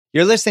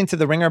You're listening to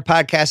the Ringer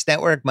Podcast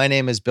Network. My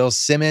name is Bill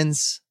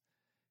Simmons.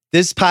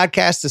 This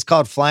podcast is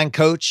called Flying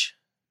Coach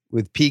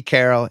with Pete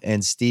Carroll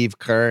and Steve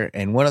Kerr.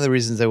 And one of the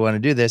reasons they want to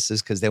do this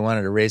is because they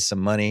wanted to raise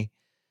some money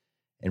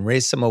and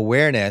raise some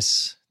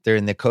awareness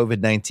during the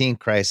COVID-19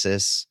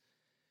 crisis.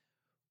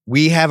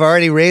 We have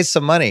already raised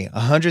some money.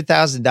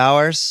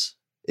 $100,000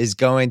 is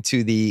going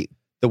to the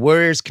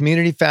Warriors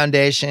Community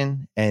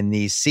Foundation and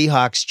the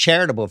Seahawks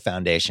Charitable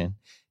Foundation.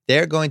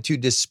 They're going to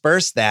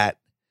disperse that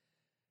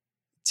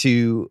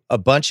to a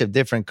bunch of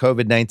different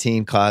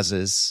COVID-19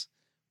 causes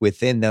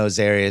within those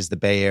areas, the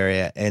Bay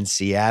Area and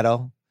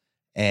Seattle.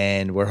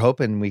 And we're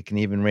hoping we can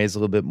even raise a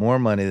little bit more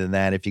money than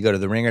that. If you go to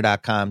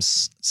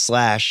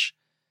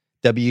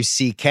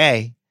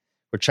theringer.com/WCK,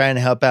 we're trying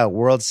to help out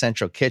World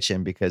Central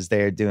Kitchen because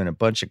they are doing a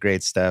bunch of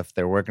great stuff.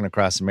 They're working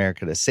across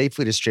America to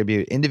safely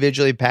distribute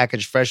individually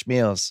packaged fresh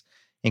meals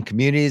in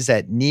communities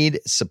that need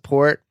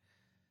support,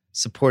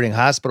 supporting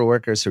hospital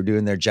workers who are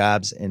doing their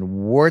jobs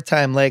in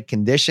wartime-like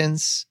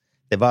conditions.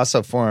 They've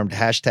also formed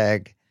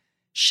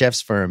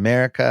 #Chefs for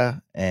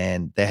America,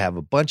 and they have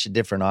a bunch of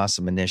different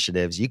awesome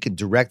initiatives. You can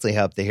directly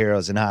help the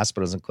heroes in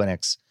hospitals and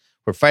clinics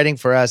who are fighting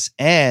for us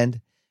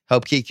and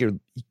help keep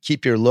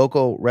your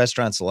local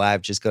restaurants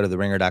alive. Just go to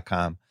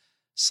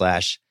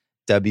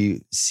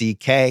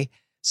theringer.com/WCK.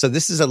 So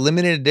this is a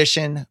limited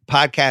edition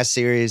podcast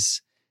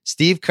series.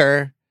 Steve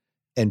Kerr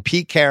and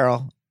Pete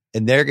Carroll,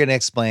 and they're going to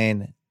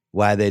explain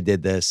why they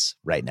did this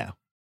right now.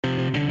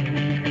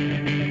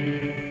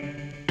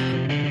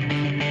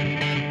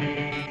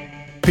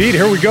 Pete,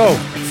 here we go.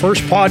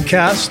 First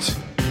podcast.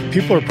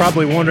 People are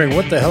probably wondering,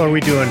 what the hell are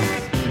we doing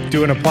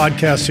a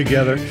podcast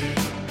together?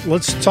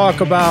 Let's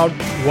talk about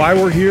why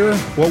we're here,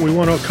 what we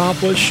want to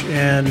accomplish,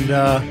 and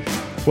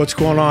what's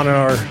going on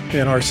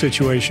in our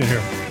situation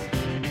here.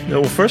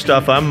 Well, first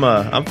off, I'm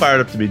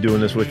fired up to be doing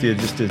this with you,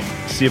 just to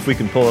see if we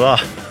can pull it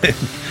off.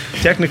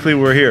 Technically,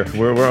 we're here.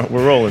 We're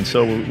rolling,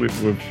 so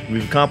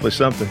we've accomplished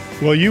something.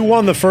 Well, you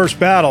won the first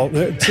battle.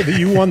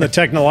 You won the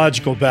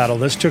technological battle.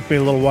 This took me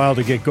a little while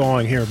to get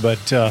going here,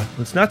 but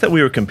it's not that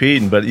we were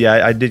competing, but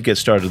yeah, I did get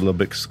started a little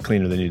bit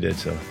cleaner than you did.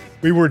 So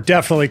we were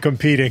definitely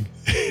competing.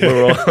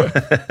 Well,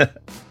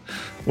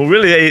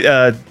 really,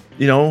 I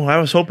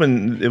was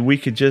hoping that we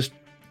could just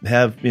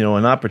have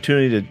an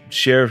opportunity to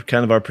share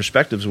kind of our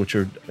perspectives, which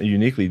are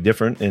uniquely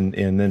different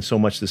and then so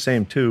much the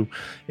same too,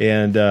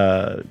 and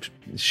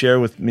share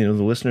with the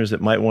listeners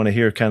that might want to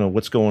hear kind of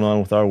what's going on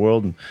with our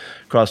world and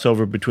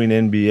crossover between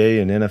NBA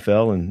and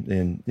NFL,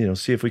 and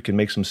see if we can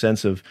make some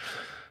sense of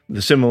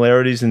the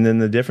similarities and then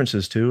the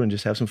differences too, and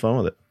just have some fun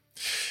with it.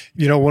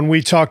 When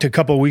we talked a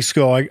couple of weeks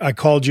ago, I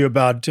called you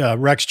about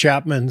Rex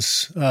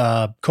Chapman's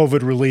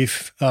COVID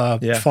relief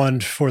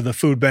fund for the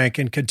food bank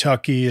in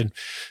Kentucky, and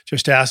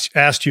just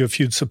asked you if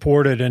you'd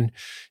support it. And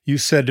you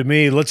said to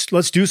me,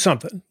 let's do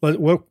something.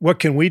 What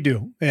can we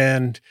do?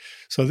 And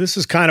so this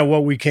is kind of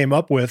what we came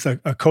up with,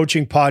 a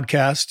coaching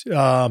podcast.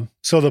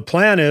 So the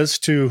plan is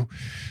to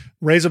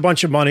raise a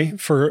bunch of money.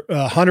 For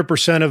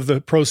 100% of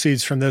the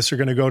proceeds from this are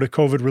going to go to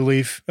COVID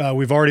relief.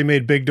 We've already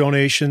made big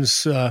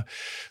donations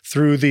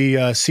through the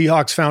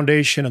Seahawks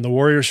Foundation and the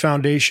Warriors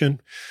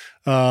Foundation.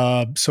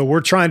 So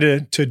we're trying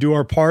to do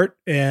our part,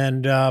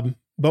 and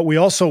but we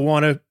also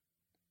want to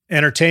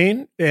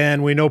entertain,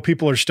 and we know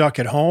people are stuck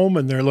at home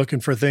and they're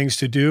looking for things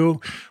to do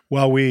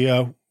while we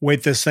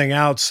wait this thing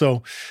out.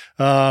 So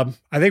I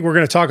think we're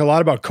going to talk a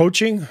lot about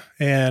coaching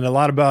and a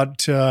lot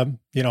about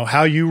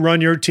how you run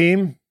your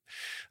team,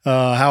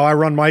 how I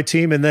run my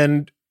team. And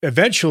then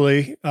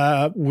eventually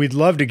we'd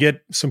love to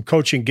get some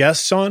coaching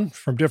guests on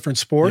from different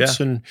sports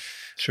and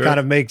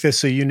kind of make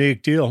this a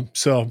unique deal.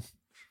 So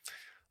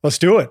let's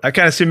do it. I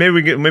kind of see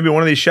maybe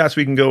one of these shots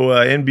we can go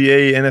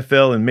NBA,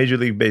 NFL, and Major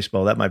League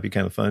Baseball. That might be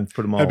kind of fun.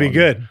 Put them all. That'd be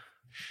good.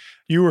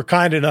 You were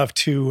kind enough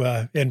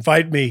to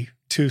invite me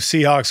to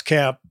Seahawks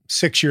camp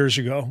 6 years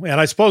ago.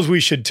 And I suppose we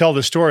should tell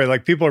the story.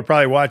 Like, people are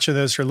probably watching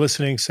this or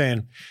listening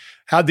saying,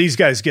 how'd these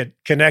guys get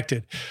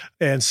connected?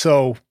 And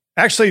so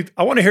actually,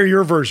 I want to hear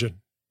your version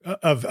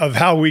of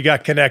how we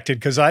got connected,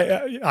 because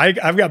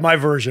I've got my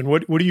version.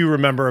 What do you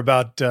remember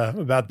about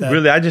that?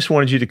 Really, I just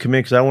wanted you to come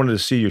in because I wanted to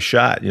see your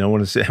shot. I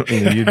wanted to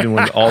see you're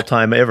doing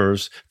all-time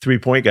evers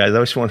 3-point guys.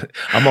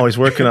 I'm always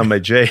working on my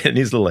J. It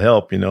needs a little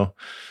help. I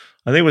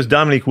think it was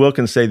Dominique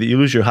Wilkins say that you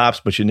lose your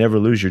hops, but you never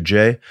lose your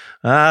J.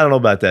 I don't know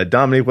about that.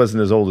 Dominique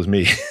wasn't as old as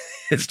me.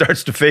 It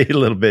starts to fade a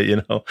little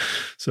bit,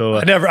 So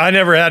I never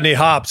had any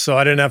hops, so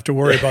I didn't have to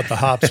worry about the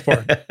hops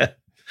part.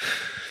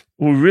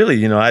 Well,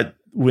 really,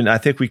 when I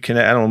think we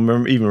connect, I don't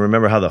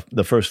remember how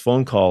the first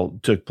phone call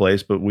took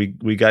place, but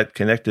we got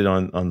connected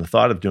on the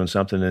thought of doing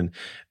something. And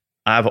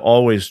I've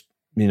always,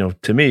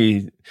 to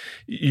me,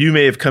 you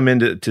may have come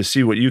in to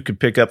see what you could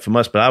pick up from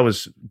us, but I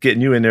was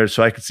getting you in there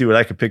so I could see what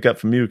I could pick up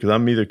from you, because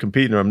I'm either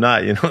competing or I'm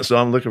not, so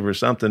I'm looking for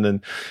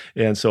something.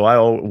 And so I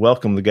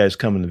welcome the guys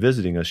coming and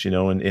visiting us,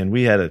 and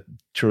we had a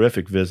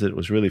terrific visit. It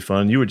was really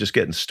fun. You were just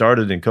getting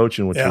started in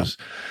coaching, which was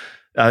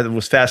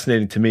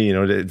fascinating to me,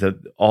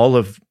 all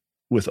of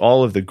with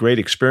all of the great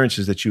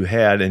experiences that you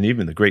had and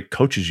even the great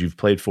coaches you've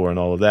played for and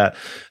all of that,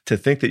 to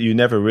think that you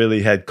never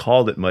really had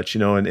called it much,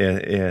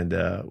 and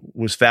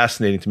was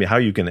fascinating to me. How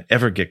are you going to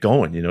ever get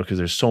going, because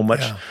there's so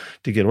much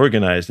to get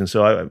organized. And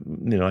so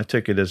I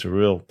took it as a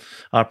real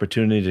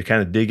opportunity to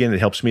kind of dig in. It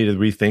helps me to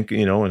rethink,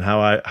 and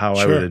how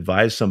I would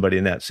advise somebody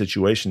in that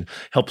situation,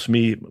 helps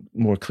me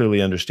more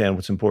clearly understand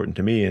what's important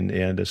to me.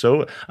 And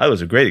so it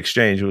was a great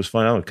exchange. It was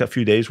fun. A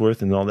few days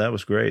worth and all that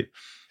was great.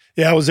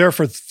 Yeah, I was there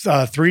for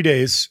 3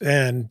 days,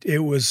 and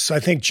it was,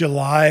 I think,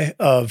 July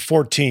of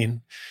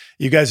 14.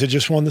 You guys had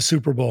just won the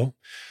Super Bowl.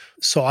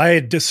 So I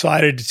had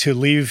decided to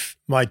leave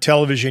my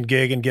television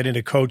gig and get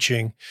into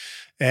coaching.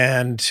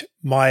 And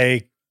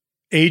my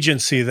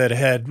agency that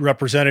had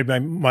represented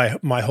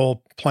my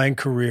whole playing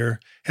career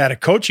had a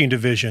coaching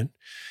division.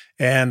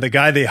 And the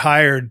guy they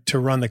hired to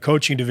run the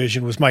coaching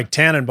division was Mike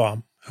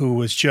Tannenbaum, who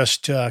was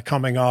just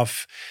coming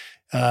off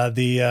his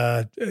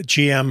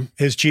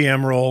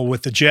GM role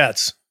with the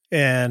Jets.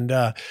 And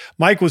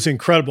Mike was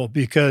incredible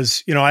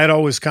because, I had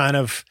always kind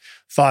of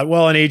thought,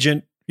 well, an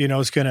agent,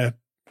 is going to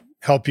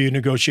help you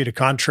negotiate a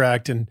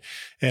contract. And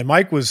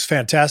Mike was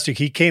fantastic.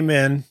 He came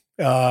in,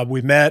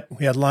 we met,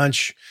 we had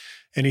lunch,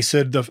 and he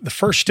said, the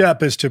first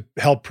step is to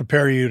help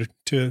prepare you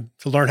to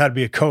learn how to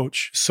be a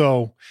coach.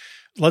 So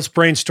let's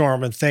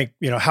brainstorm and think,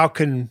 how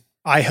can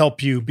I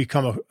help you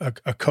become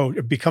a coach,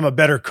 become a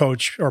better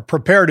coach, or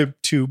prepare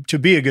to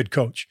be a good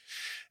coach?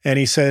 And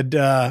he said,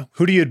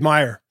 who do you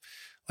admire?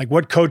 Like,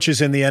 what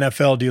coaches in the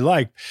NFL do you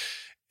like?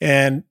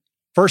 And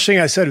first thing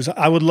I said is,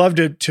 I would love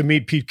to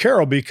meet Pete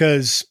Carroll,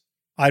 because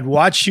I'd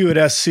watched you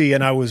at SC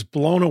and I was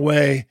blown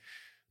away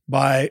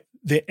by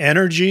the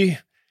energy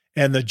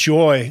and the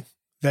joy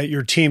that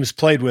your teams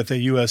played with at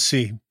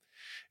USC.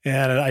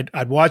 And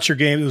I'd watch your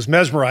game. It was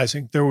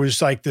mesmerizing. There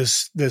was like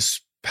this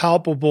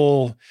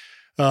palpable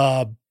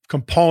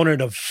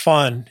component of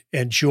fun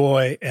and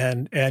joy,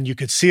 and you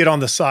could see it on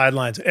the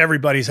sidelines.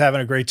 Everybody's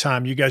having a great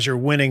time. You guys are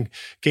winning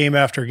game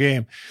after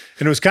game.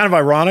 And it was kind of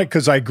ironic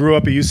because I grew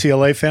up a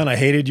UCLA fan. I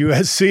hated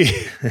USC.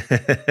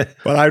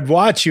 But I'd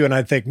watch you and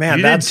I'd think, man,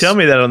 you didn't tell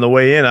me that on the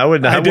way in. I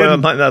might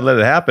not let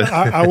it happen.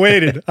 I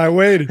waited.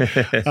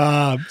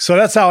 So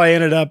that's how I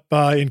ended up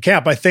in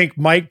camp. I think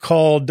Mike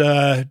called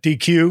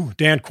DQ,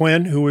 Dan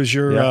Quinn, who was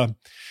your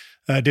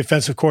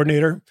defensive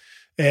coordinator.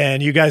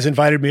 And you guys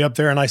invited me up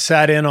there, and I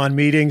sat in on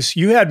meetings.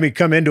 You had me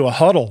come into a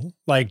huddle,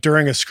 like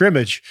during a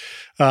scrimmage.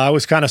 I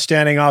was kind of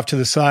standing off to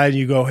the side.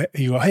 You go,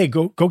 hey,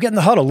 go get in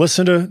the huddle.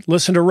 Listen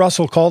to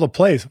Russell call the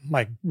plays. I'm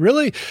like,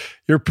 really?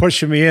 You're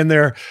pushing me in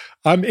there.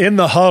 I'm in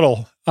the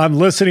huddle. I'm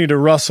listening to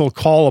Russell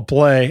call a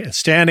play and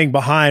standing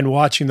behind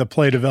watching the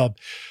play develop.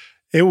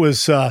 It was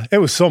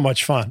so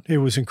much fun. It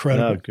was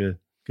incredible. Oh,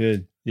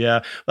 good.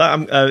 Yeah.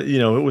 Well,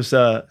 it was.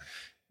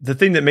 The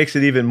thing that makes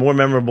it even more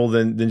memorable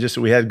than just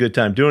that we had a good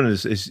time doing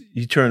it is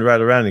you turned right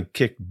around and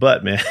kicked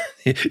butt, man.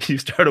 You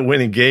started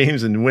winning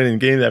games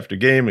after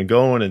game and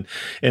going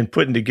and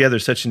putting together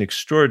such an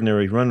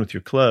extraordinary run with your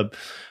club.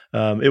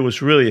 It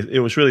was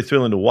really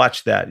thrilling to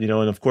watch that, and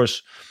of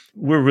course,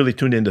 we're really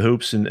tuned into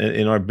hoops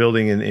in our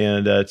building,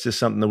 and it's just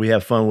something that we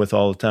have fun with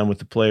all the time with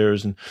the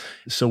players. And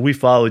so we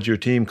followed your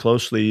team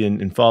closely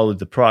and followed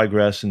the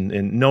progress, and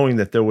knowing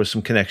that there was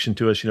some connection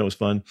to us, it was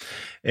fun.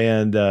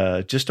 And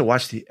just to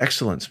watch the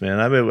excellence, man.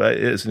 I mean,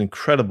 it's an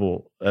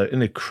incredible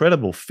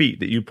feat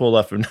that you pulled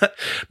off.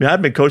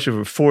 I've been coaching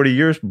for 40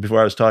 years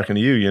before I was talking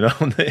to you,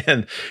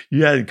 and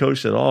you hadn't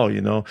coached at all,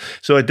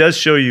 So it does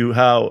show you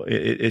how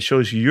it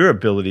shows you your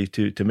ability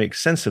to make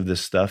sense of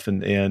this stuff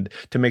and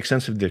to make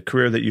sense of the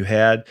career that you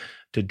had,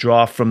 to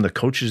draw from the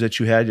coaches that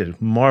you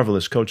had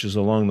marvelous coaches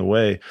along the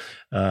way.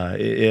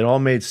 It all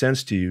made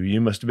sense to you.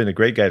 You must have been a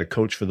great guy to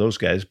coach for those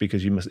guys,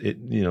 because you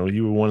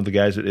were one of the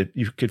guys that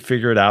you could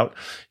figure it out.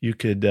 You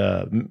could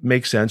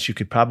make sense. You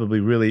could probably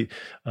really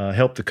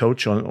help the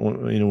coach on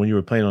when you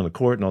were playing on the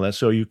court and all that.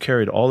 So you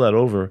carried all that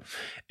over,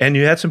 and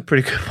you had some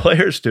pretty good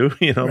players too.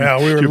 Yeah,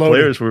 we were your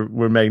loaded. Players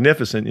were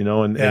magnificent. And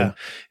all.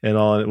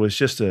 And it was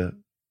just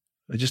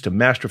a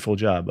masterful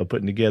job of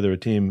putting together a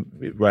team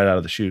right out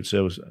of the chute.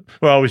 So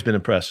we've always been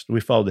impressed. We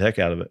followed the heck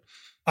out of it.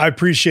 I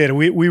appreciate it.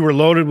 We were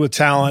loaded with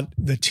talent.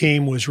 The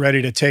team was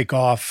ready to take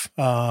off.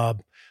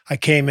 I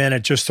came in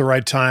at just the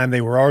right time. They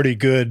were already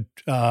good.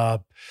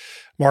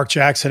 Mark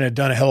Jackson had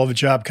done a hell of a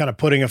job kind of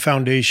putting a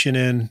foundation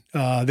in.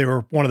 They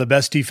were one of the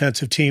best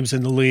defensive teams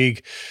in the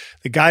league.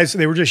 The guys,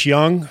 they were just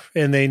young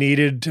and they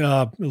needed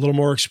a little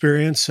more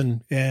experience.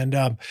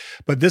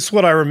 But this is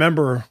what I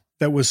remember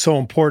that was so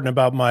important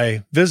about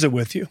my visit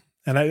with you.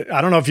 And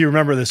I don't know if you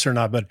remember this or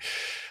not, but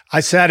I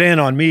sat in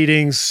on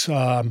meetings.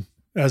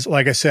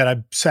 Like I said,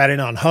 I sat in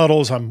on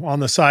huddles. I'm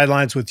on the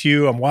sidelines with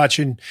you. I'm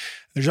watching.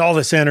 There's all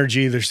this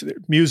energy. There's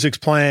music's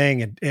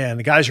playing and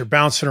the guys are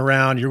bouncing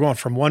around. You're going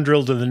from one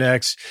drill to the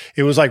next.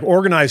 It was like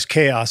organized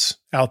chaos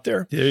out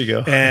there. There you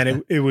go.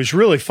 And it was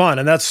really fun.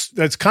 And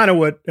that's kind of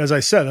what, as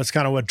I said, that's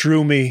kind of what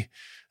drew me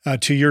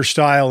to your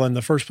style in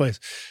the first place.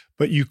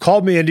 But you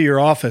called me into your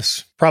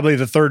office probably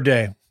the third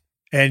day.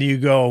 And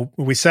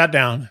we sat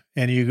down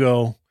and you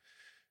go,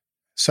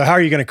 so how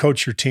are you going to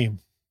coach your team?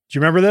 Do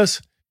you remember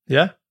this?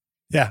 Yeah.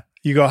 Yeah.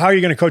 You go, how are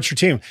you going to coach your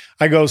team?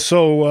 I go,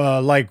 so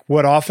like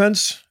what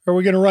offense are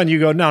we going to run? You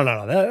go, no,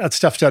 that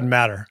stuff doesn't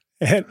matter.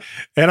 And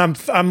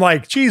I'm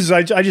like, geez,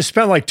 I just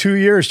spent like 2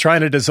 years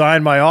trying to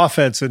design my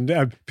offense,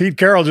 and Pete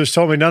Carroll just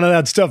told me none of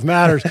that stuff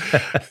matters.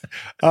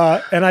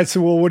 And I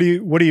said, well, what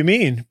do you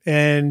mean?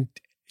 And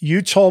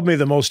you told me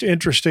the most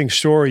interesting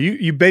story.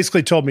 You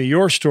basically told me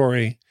your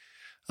story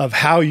of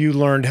how you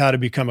learned how to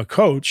become a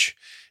coach,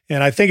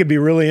 and I think it'd be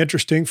really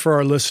interesting for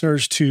our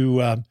listeners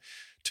to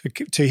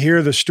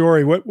hear the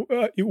story.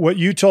 What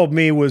you told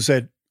me was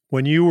that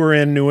when you were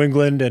in New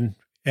England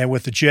and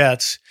with the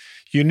Jets,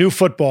 you knew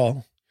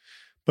football,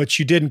 but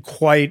you didn't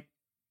quite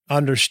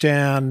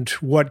understand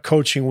what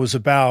coaching was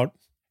about.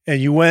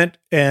 And you went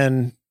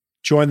and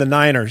joined the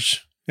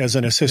Niners as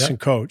an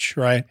assistant coach,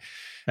 right?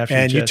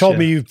 And you told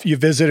me you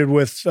visited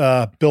with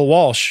Bill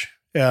Walsh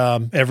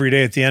every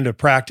day at the end of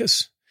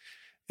practice.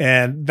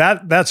 And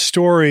that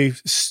story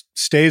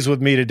stays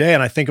with me today,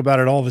 and I think about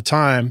it all the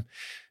time.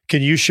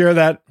 Can you share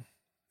that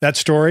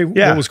story?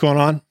 Yeah. What was going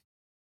on?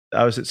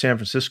 I was at San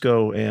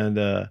Francisco,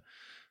 and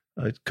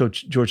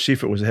Coach George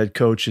Seifert was the head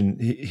coach,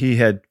 and he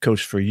had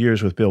coached for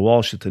years with Bill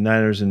Walsh at the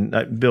Niners.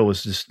 And Bill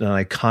was just an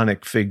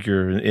iconic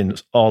figure in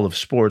all of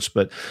sports,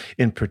 but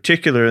in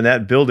particular in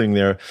that building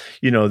there,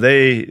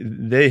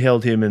 they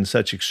held him in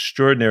such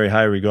extraordinary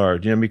high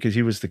regard, because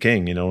he was the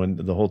king, and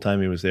the whole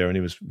time he was there, and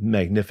he was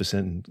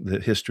magnificent. And the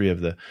history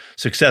of the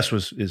success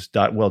is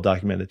well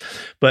documented,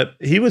 but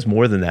he was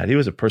more than that. He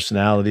was a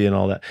personality and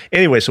all that.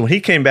 Anyway, so when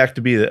he came back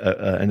to be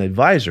an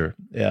advisor,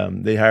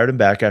 they hired him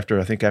back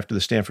after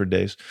the Stanford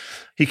days.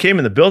 He came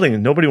in the building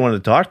and nobody wanted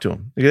to talk to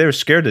him. They were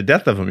scared to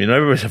death of him.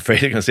 Everybody was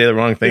afraid they're going to say the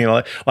wrong thing and all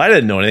that. Well, I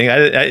didn't know anything.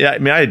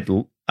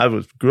 I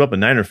grew up a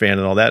Niner fan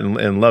and all that,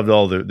 and loved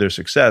all their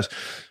success,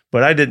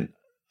 but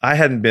I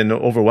hadn't been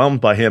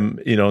overwhelmed by him,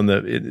 in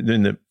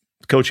the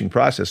coaching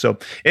process. So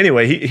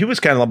anyway, he was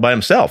kind of by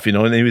himself,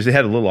 and he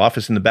had a little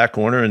office in the back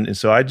corner, and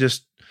so I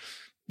just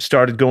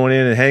started going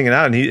in and hanging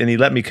out, and he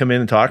let me come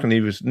in and talk,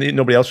 and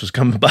nobody else was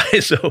coming by.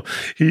 So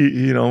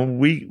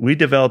we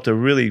developed a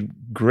really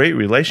great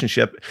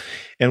relationship.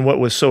 And what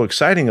was so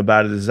exciting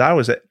about it is I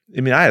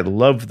had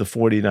loved the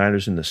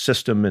 49ers and the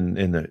system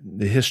and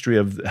the history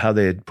of how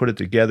they had put it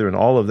together and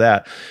all of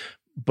that.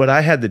 But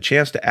I had the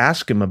chance to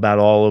ask him about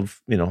all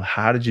of,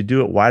 how did you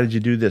do it? Why did you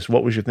do this?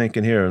 What was your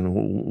thinking here? And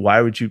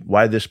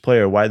why this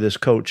player? Why this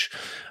coach?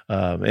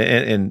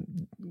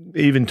 And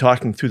even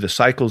talking through the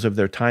cycles of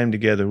their time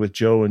together with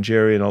Joe and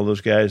Jerry and all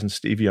those guys and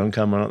Steve Young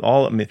coming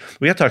on,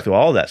 we got to talk through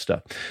all that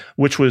stuff,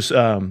 which was,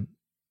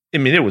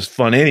 it was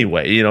fun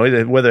anyway,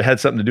 whether it had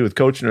something to do with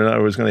coaching or not,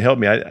 or it was going to help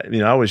me.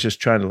 I was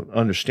just trying to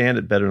understand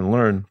it better and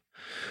learn.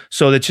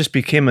 So that just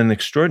became an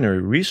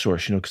extraordinary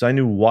resource, because I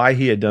knew why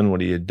he had done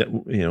what he had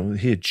done.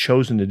 He had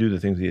chosen to do the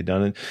things he had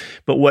done.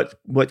 But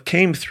what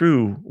came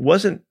through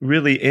wasn't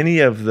really any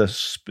of the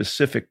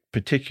specific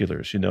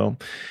particulars,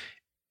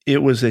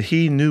 It was that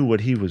he knew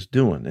what he was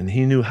doing, and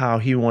he knew how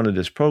he wanted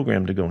his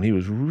program to go. And he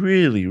was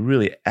really,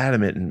 really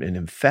adamant and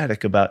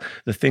emphatic about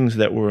the things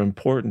that were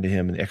important to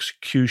him, and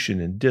execution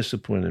and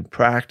discipline and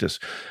practice,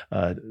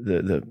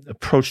 the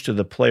approach to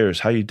the players,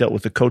 how you dealt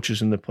with the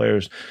coaches and the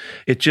players.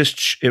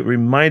 It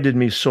reminded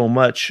me so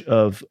much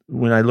of,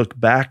 when I look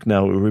back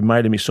now, it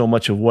reminded me so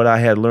much of what I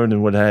had learned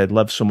and what I had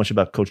loved so much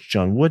about Coach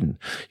John Wooden,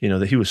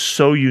 that he was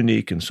so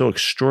unique and so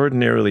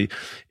extraordinarily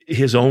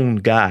his own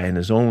guy in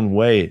his own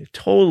way,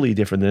 totally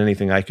different than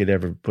anything I could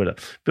ever put up.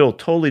 Bill,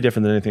 totally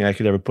different than anything I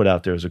could ever put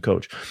out there as a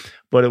coach.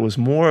 But it was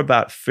more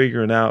about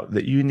figuring out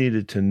that you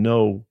needed to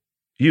know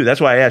you.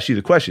 That's why I asked you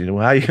the question,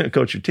 how are you going to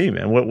coach your team,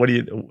 man? What do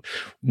you,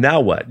 now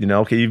what?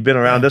 Okay, you've been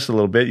around this a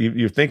little bit,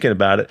 you're thinking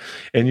about it,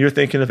 and you're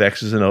thinking of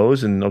X's and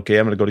O's, and okay,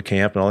 I'm going to go to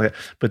camp and all that.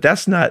 But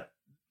that's not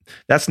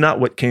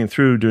what came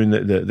through during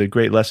the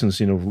great lessons,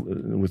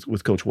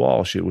 with Coach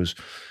Walsh.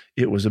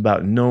 It was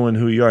about knowing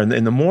who you are. And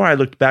the more I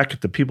looked back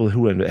at the people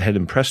who had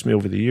impressed me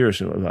over the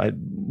years, I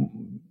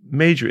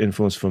major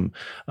influence from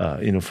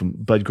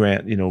Bud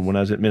Grant, when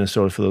I was at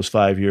Minnesota for those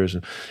 5 years,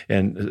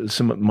 and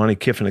some Monty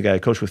Kiffin, the guy I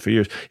coached with for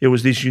years. It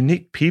was these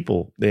unique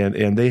people,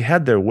 and they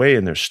had their way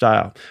and their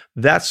style.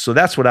 That's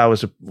what I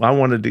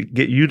wanted to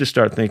get you to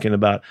start thinking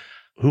about.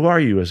 Who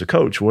are you as a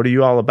coach? What are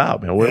you all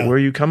about, man? Where are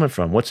you coming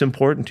from? What's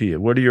important to you?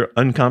 What are your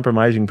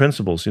uncompromising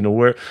principles?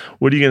 What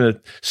are you going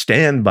to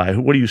stand by?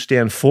 What do you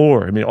stand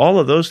for? All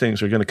of those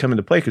things are going to come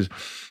into play, because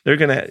you're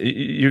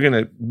going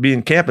to be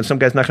in camp and some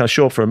guy's not going to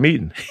show up for a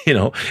meeting,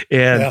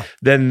 and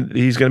then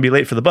he's going to be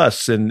late for the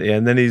bus, and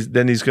then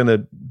he's going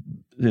to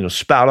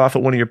spout off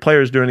at one of your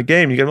players during the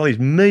game. You got all these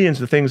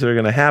millions of things that are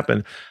going to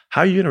happen.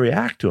 How are you going to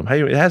react to them?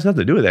 It has nothing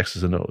to do with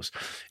X's and O's.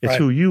 It's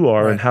who you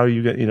are and how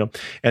you get,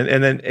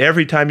 and then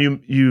every time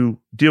you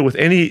deal with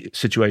any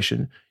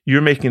situation,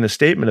 you're making a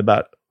statement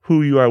about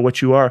who you are,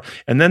 what you are,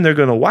 and then they're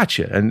going to watch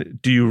you. And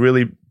do you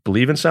really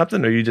believe in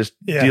something, or are you just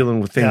dealing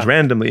with things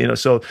randomly?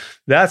 So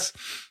that's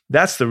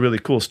the really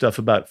cool stuff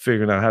about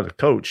figuring out how to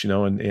coach,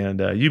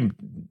 and you,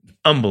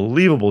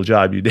 unbelievable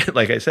job you did.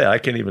 Like I said, I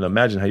can't even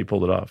imagine how you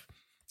pulled it off.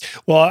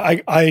 Well,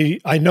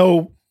 I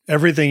know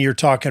everything you're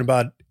talking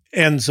about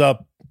ends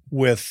up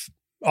with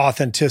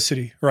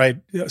authenticity, right?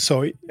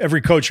 So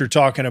every coach you're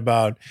talking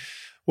about,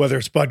 whether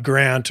it's Bud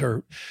Grant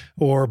or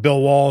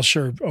Bill Walsh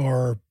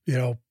or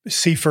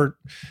Seifert,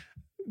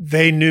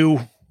 they knew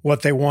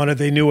what they wanted.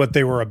 They knew what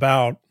they were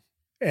about.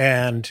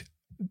 And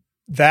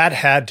that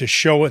had to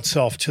show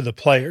itself to the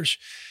players.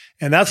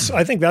 And I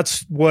think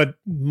that's what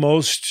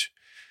most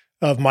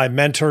of my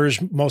mentors,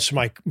 most of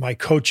my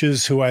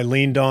coaches who I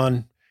leaned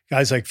on,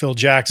 guys like Phil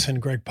Jackson,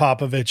 Greg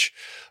Popovich,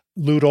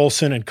 Lute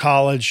Olson in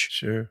college.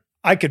 Sure.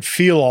 I could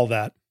feel all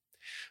that.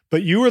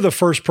 But you were the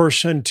first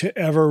person to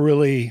ever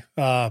really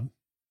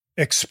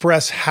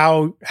express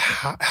how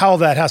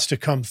that has to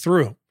come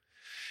through.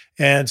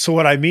 And so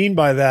what I mean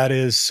by that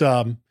is,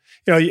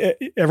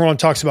 everyone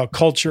talks about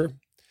culture.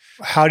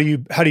 How do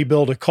you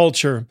build a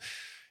culture?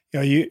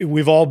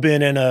 We've all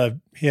been in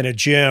a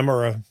gym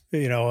or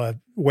a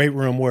weight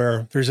room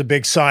where there's a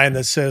big sign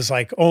that says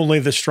like only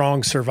the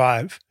strong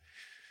survive,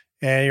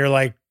 and you're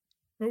like,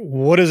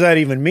 what does that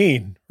even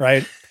mean,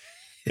 right?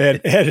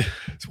 and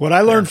what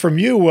I learned from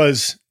you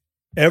was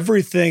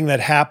everything that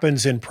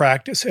happens in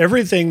practice,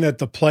 everything that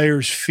the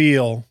players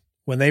feel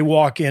when they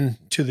walk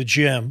into the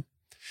gym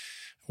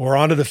or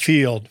onto the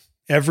field,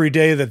 every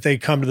day that they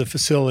come to the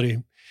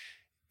facility,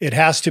 it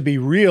has to be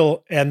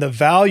real. And the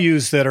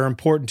values that are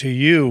important to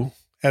you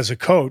as a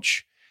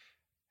coach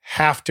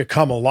have to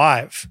come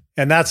alive.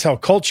 And that's how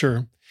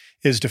culture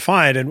is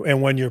defined.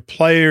 And when your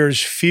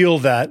players feel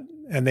that,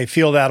 and they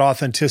feel that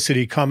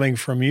authenticity coming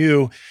from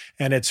you,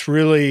 and it's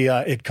really,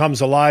 it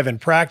comes alive in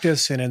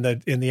practice and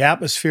in the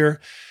atmosphere,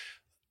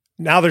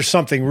 now there's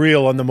something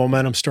real and the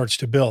momentum starts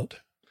to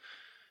build.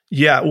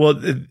 Yeah.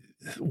 Well,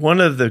 one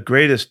of the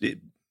greatest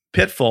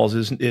pitfalls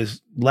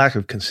is lack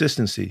of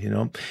consistency.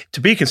 To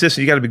be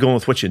consistent, you got to be going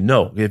with what you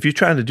know. If you're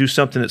trying to do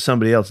something that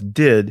somebody else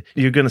did,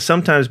 you're going to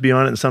sometimes be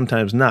on it and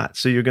sometimes not.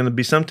 So you're going to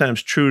be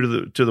sometimes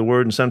true to the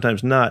word and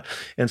sometimes not.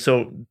 And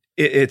so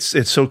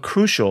it's so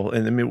crucial.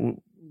 And I mean,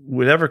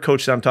 whatever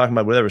coach I'm talking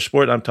about, whatever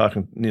sport I'm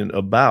talking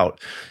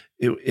about,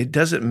 it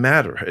doesn't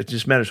matter. It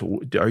just matters.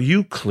 Are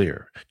you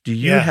clear? Do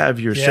you have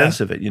your sense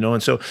of it?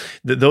 And so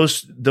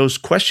those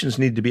questions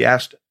need to be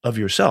asked of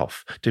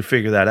yourself to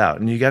figure that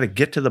out. And you got to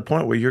get to the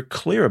point where you're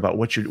clear about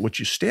what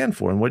you stand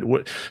for and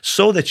what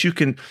so that you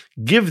can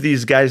give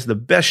these guys the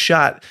best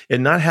shot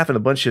and not having a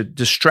bunch of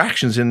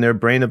distractions in their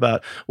brain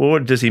about, well,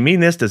 does he mean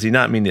this? Does he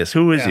not mean this?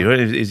 Who is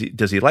he?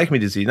 Does he like me?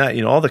 Does he not?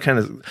 All the kind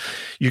of,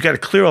 you got to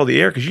clear all the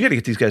air because you got to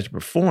get these guys to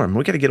perform.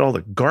 We got to get all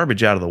the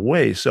garbage out of the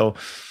way. So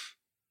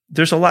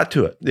there's a lot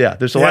to it. Yeah,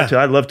 there's a lot to it.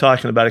 I love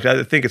talking about it.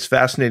 I think it's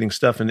fascinating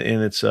stuff, and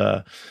it's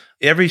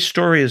every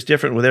story is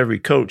different with every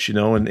coach,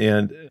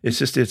 and it's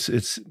just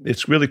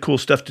it's really cool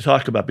stuff to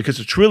talk about because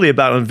it's really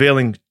about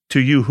unveiling to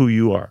you who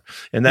you are,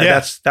 and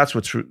that's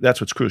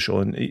what's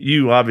crucial. And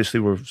you obviously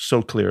were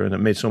so clear, and it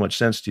made so much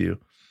sense to you.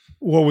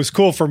 What was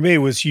cool for me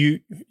was you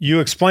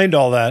explained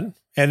all that,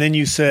 and then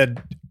you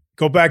said,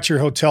 go back to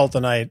your hotel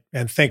tonight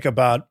and think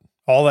about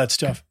all that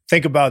stuff.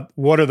 Think about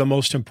what are the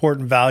most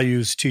important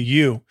values to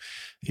you.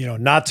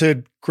 Not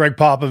to Greg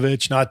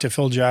Popovich, not to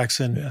Phil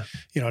Jackson,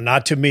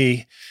 not to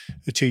me,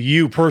 to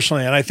you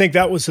personally. And I think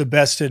that was the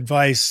best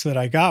advice that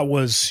I got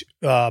was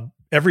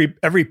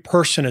every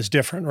person is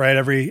different, right?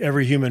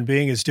 Every human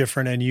being is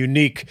different and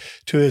unique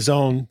to his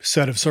own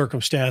set of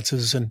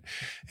circumstances. And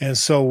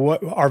so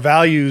what our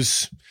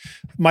values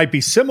might be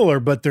similar,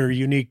 but they're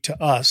unique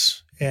to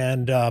us.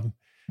 And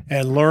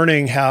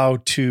learning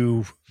how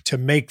to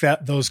make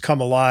those come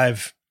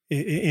alive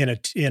in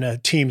a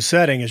team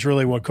setting is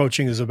really what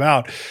coaching is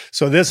about.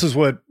 So this is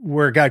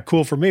where it got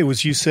cool for me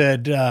was you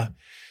said,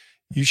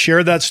 you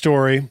shared that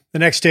story. The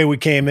next day we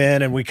came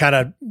in and we kind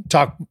of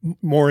talked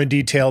more in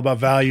detail about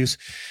values.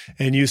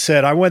 And you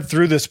said, I went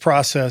through this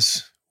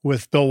process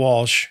with Bill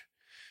Walsh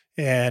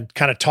and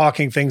kind of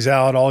talking things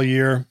out all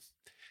year.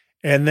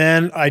 And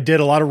then I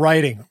did a lot of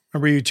writing.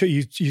 Remember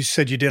you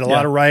said you did a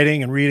lot of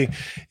writing and reading.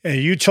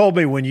 And you told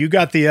me when you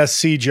got the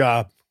SC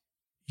job,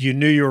 you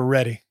knew you were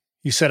ready.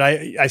 You said,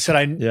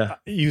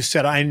 you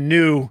said, I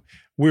knew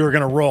we were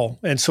going to roll.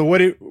 And so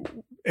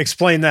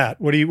explain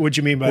that. What you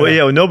mean by that? Well,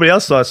 yeah, nobody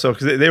else thought so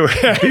because they were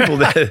people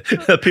that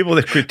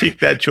critiqued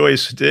that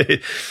choice.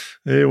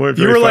 They weren't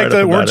very fired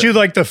up about it. You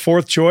like the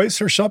fourth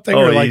choice or something?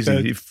 Oh, or like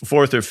easy.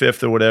 Fourth or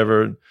fifth or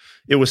whatever.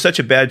 It was such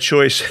a bad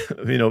choice,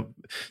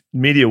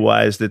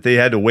 media-wise, that they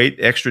had to wait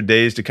extra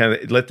days to kind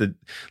of let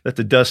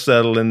the dust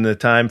settle and the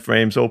time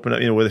frames open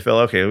up, where they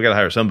felt, okay, we got to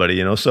hire somebody,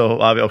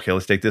 So, okay,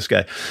 let's take this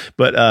guy.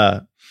 But,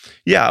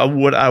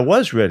 what I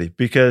was ready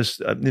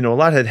because, a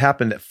lot had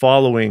happened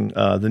following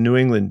the New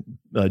England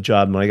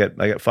job when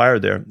I got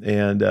fired there.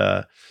 And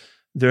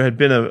there had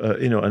been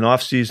an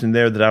off season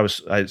there that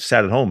I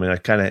sat at home and I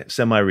kind of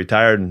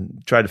semi-retired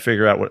and tried to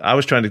figure out what I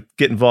was trying to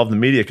get involved in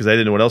the media because I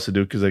didn't know what else to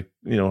do because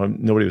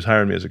nobody was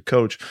hiring me as a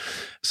coach.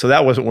 So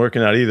that wasn't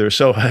working out either.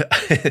 So,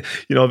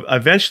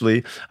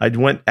 eventually I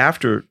went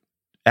after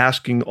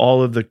asking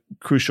all of the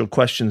crucial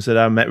questions that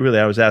I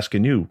was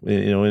asking you,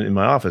 in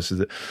my office is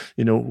that,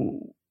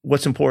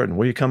 what's important,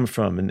 where you're coming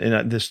from.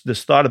 And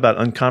this thought about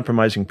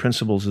uncompromising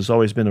principles has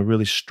always been a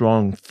really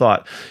strong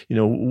thought.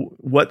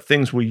 What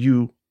things will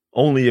you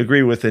only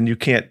agree with, and you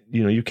can't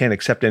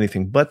accept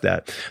anything but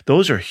that.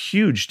 Those are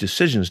huge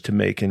decisions to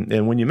make.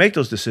 And when you make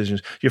those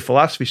decisions, your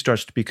philosophy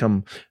starts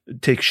to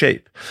take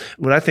shape.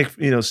 What I think,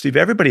 Steve,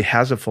 everybody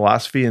has a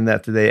philosophy in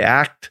that they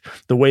act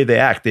the way they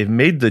act. They've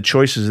made the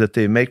choices that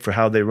they make for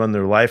how they run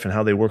their life and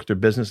how they work their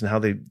business and how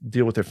they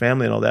deal with their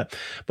family and all that.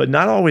 But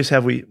not always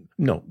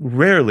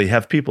rarely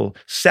have people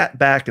sat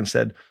back and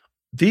said,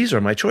 these are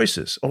my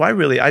choices. Oh,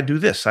 I do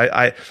this.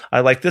 I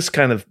like this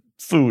kind of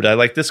food. I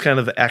like this kind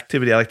of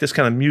activity. I like this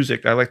kind of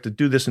music. I like to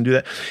do this and do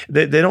that.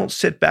 They don't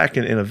sit back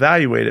and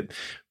evaluate it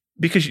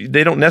because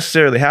they don't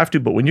necessarily have to.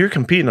 But when you're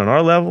competing on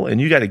our level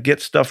and you got to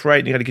get stuff right,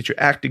 and you got to get your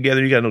act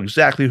together, you got to know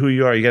exactly who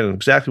you are. You got to know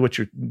exactly what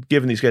you're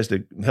giving these guys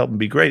to help them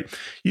be great.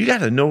 You got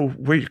to know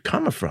where you're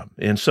coming from.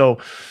 And so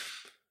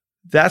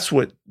that's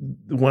when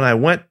I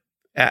went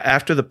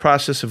after the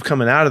process of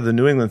coming out of the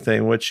New England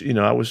thing, which,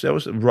 I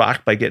was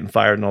rocked by getting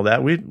fired and all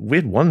that. We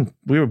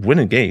were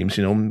winning games,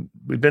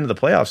 we'd been to the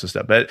playoffs and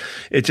stuff, but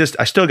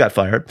I still got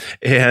fired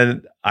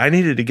and I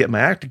needed to get my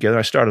act together.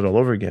 I started all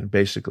over again,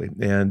 basically.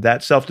 And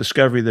that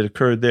self-discovery that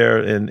occurred there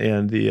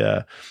and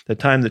the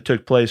time that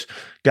took place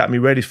got me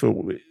ready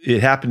for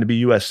it. Happened to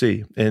be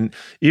USC. And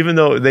even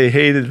though they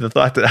hated the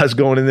thought that I was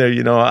going in there,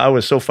 I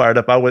was so fired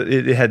up.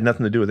 It had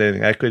nothing to do with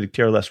anything. I could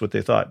care less what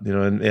they thought,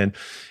 and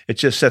it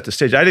just set the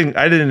stage. I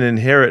did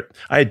inherit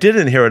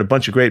a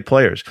bunch of great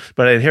players,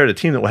 but I inherited a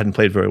team that hadn't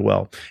played very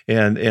well.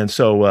 And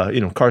so,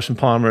 Carson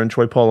Palmer and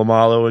Troy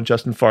Polamalu and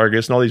Justin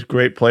Fargas and all these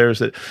great players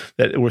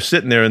that were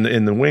sitting there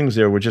in the wings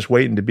there were just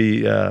waiting to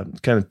be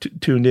kind of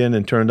tuned in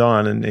and turned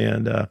on.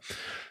 And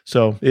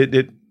so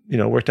it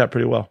worked out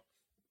pretty well.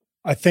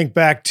 I think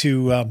back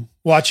to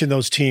watching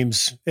those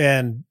teams,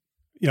 and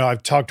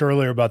I've talked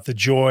earlier about the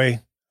joy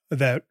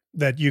that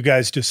you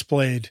guys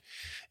displayed,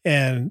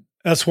 and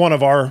that's one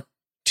of our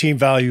team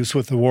values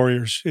with the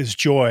Warriors is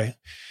joy.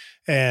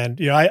 And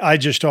I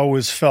just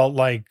always felt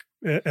like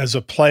as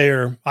a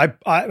player,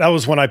 that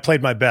was when I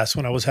played my best,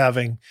 when I was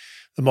having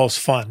the most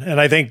fun. And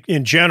I think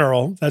in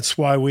general, that's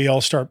why we all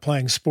start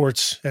playing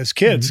sports as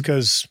kids,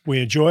 because we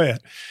enjoy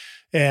it.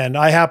 And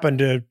I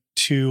happened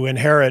to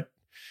inherit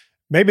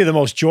maybe the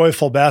most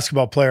joyful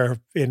basketball player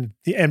in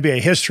the NBA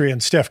history, in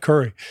Steph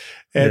Curry.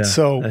 And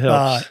so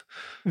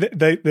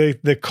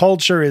the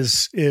culture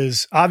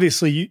is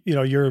obviously,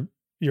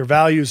 your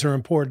values are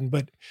important,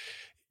 but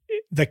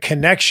the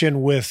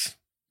connection with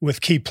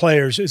key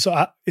players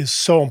is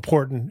so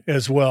important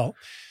as well.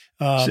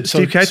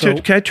 Steve,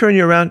 can I turn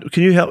you around?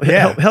 Can you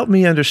help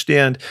me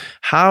understand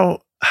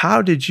how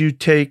did you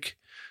take?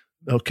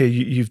 Okay,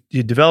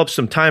 you developed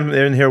some time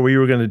there in here where you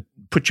were going to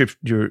put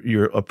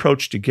your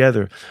approach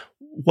together.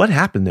 What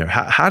happened there?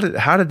 How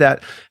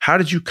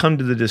did you come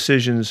to the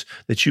decisions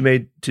that you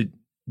made to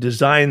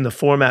design the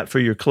format for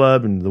your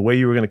club and the way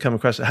you were going to come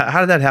across it? How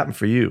did that happen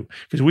for you?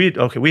 Because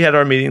we had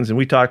our meetings and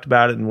we talked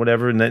about it and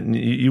whatever, and then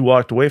you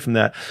walked away from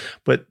that.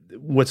 But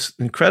what's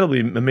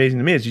incredibly amazing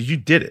to me is you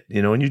did it,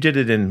 and you did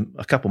it in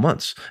a couple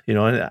months,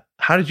 and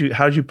how did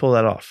you pull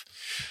that off?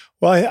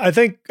 Well, I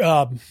think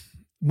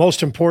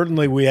most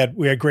importantly, we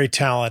had great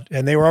talent,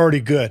 and they were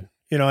already good.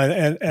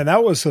 And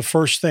that was the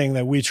first thing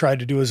that we tried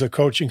to do as a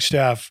coaching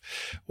staff,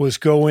 was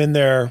go in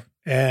there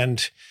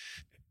and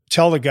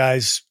tell the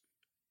guys,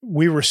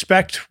 we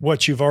respect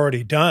what you've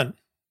already done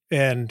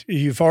and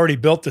you've already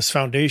built this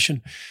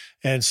foundation.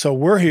 And so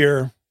we're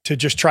here to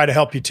just try to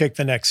help you take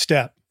the next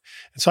step.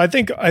 And so I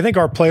think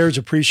our players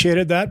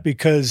appreciated that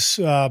because,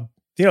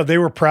 they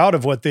were proud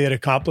of what they had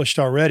accomplished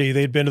already.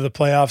 They'd been to the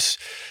playoffs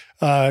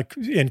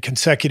in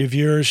consecutive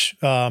years,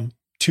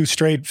 2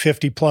 straight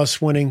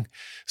 50+ winning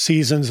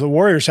seasons. The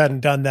Warriors hadn't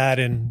done that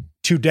in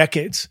 2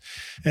 decades.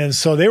 And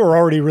so they were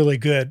already really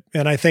good.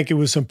 And I think it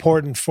was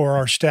important for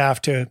our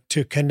staff to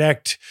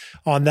connect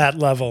on that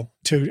level,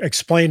 to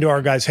explain to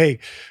our guys, hey,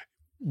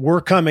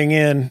 we're coming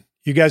in,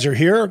 you guys are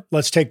here,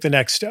 let's take the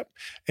next step.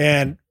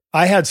 And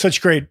I had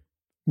such great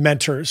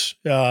mentors,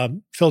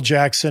 Phil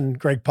Jackson,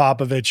 Greg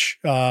Popovich,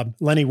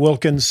 Lenny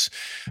Wilkins,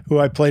 who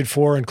I played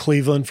for in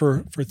Cleveland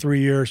for 3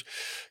 years,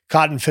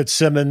 Cotton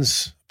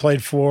Fitzsimmons,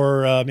 played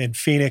for in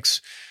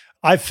Phoenix.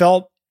 I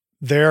felt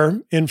their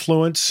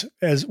influence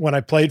as when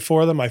I played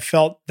for them. I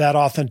felt that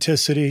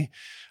authenticity.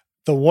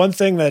 The one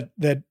thing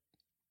that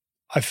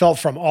I felt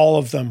from all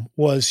of them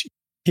was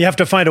you have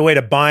to find a way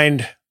to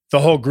bind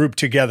the whole group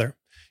together.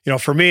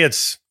 For me,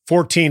 it's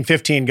 14,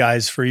 15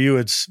 guys. For you,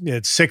 it's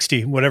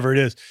 60, whatever it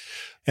is.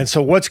 And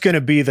so what's going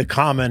to be the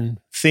common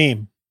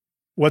theme?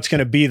 What's going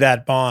to be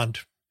that bond?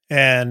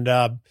 And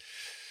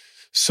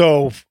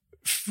so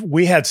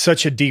we had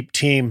such a deep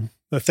team.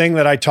 The thing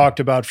that I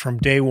talked about from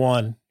day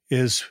one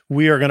is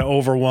we are going to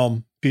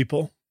overwhelm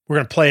people. We're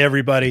going to play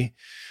everybody.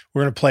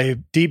 We're going to play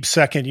deep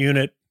second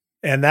unit.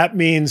 And that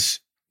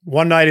means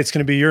one night it's going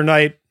to be your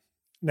night.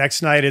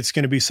 Next night it's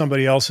going to be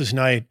somebody else's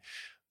night.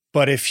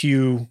 But if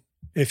you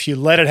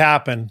let it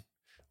happen,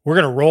 we're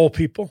going to roll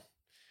people.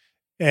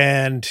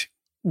 And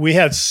we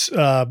had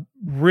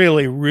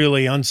really,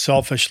 really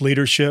unselfish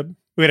leadership.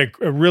 We had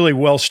a really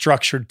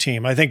well-structured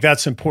team. I think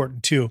that's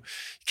important too.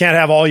 You can't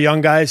have all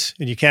young guys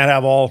and you can't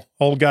have all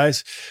old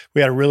guys.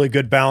 We had a really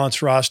good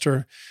balanced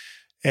roster.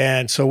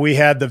 And so we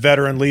had the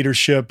veteran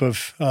leadership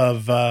of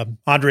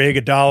Andre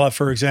Iguodala,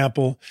 for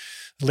example,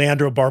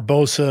 Leandro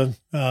Barbosa,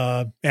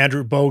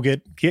 Andrew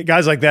Bogut,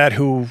 guys like that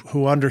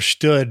who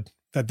understood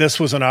that this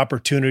was an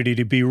opportunity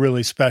to be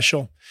really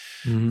special.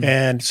 Mm-hmm.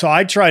 And so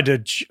I tried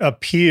to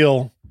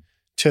appeal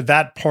to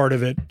that part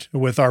of it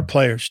with our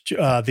players.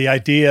 The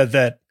idea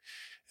that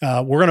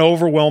we're going to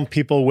overwhelm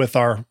people with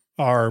our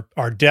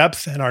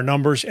depth and our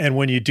numbers. And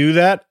when you do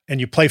that and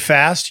you play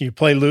fast, and you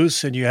play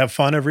loose, and you have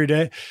fun every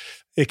day,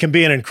 it can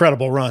be an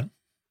incredible run.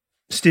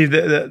 Steve,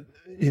 a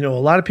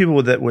lot of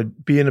people that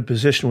would be in a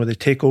position where they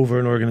take over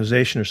an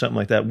organization or something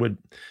like that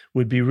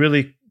would be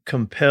really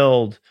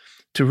compelled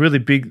to really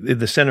be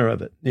the center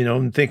of it,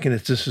 and thinking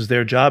that this is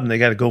their job and they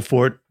got to go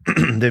for it.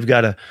 They've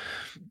got to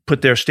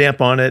put their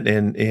stamp on it,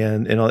 and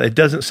it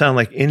doesn't sound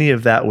like any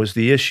of that was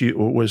the issue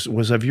or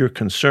was of your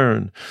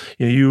concern.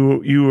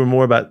 You were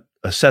more about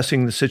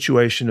assessing the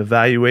situation,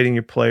 evaluating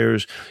your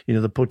players,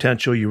 the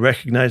potential. You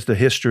recognize the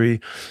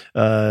history,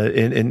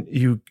 and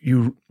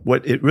you.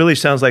 What it really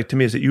sounds like to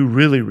me is that you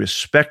really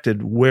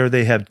respected where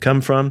they had come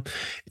from,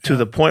 to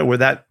the point where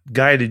that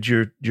guided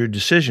your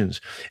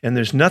decisions. And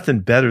there's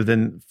nothing better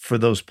than for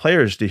those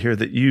players to hear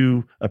that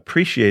you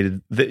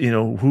appreciated that,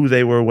 who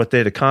they were, what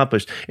they'd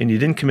accomplished, and you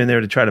didn't come in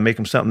there to try to make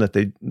them something that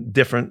they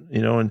different,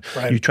 and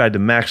right. You tried to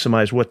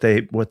maximize what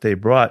they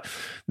brought.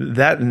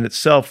 That in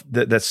itself,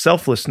 that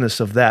selflessness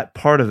of that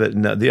part of it,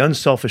 and the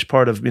unselfish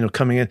part of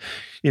coming in.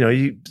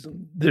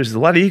 There's a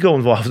lot of ego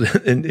involved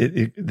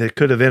that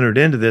could have entered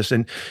into this,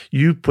 and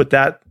you put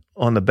that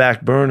on the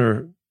back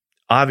burner.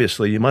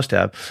 Obviously, you must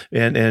have,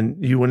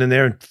 and you went in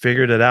there and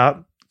figured it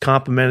out,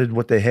 complimented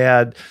what they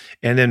had,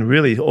 and then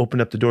really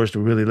opened up the doors to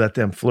really let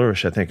them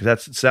flourish. I think that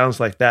sounds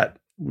like that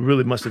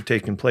really must have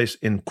taken place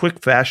in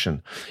quick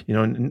fashion.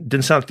 And it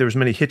didn't sound like there was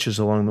many hitches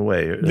along the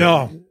way.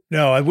 No.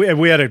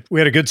 We had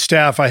a good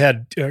staff. I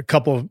had a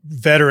couple of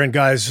veteran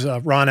guys,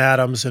 Ron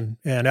Adams and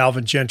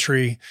Alvin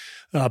Gentry,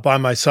 by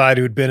my side,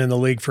 who had been in the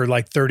league for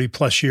like 30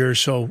 plus years.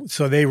 So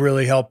they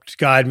really helped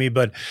guide me.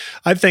 But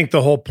I think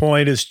the whole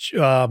point is,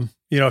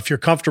 if you're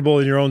comfortable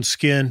in your own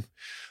skin,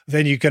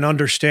 then you can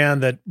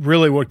understand that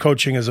really what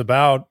coaching is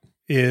about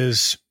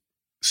is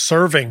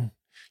serving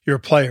your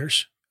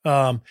players.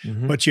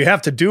 But you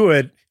have to do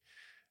it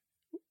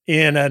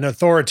in an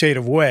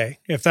authoritative way,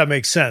 if that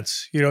makes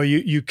sense.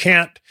 You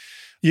can't,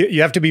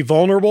 you have to be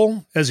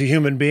vulnerable as a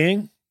human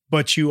being,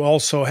 but you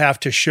also have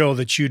to show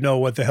that you know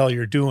what the hell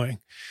you're doing.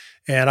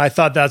 And I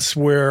thought that's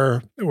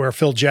where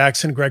Phil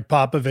Jackson, Greg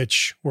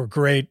Popovich were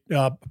great.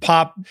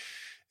 Pop,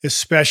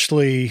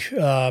 especially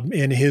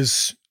in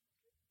his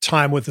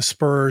time with the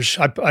Spurs.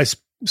 I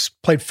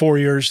played 4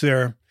 years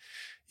there.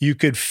 You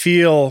could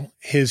feel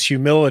his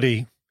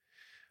humility,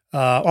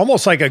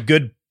 almost like a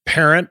good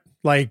parent.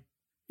 Like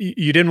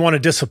you didn't want to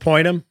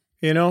disappoint him,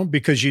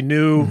 because you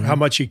knew how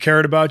much he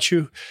cared about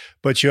you,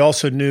 but you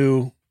also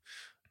knew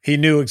he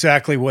knew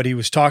exactly what he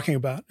was talking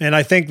about. And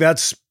I think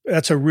that's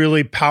a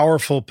really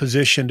powerful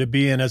position to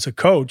be in as a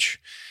coach,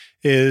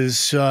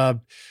 is to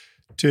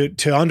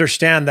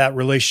understand that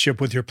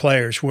relationship with your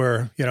players,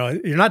 where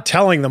you're not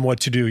telling them what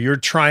to do, you're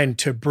trying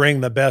to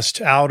bring the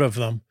best out of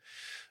them,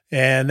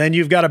 and then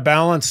you've got to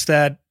balance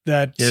that.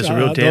 There's a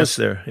real dance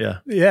there.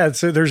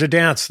 There's a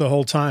dance the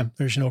whole time.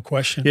 There's no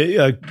question.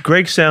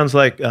 Greg sounds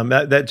like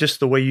that.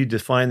 Just the way you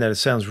define that, it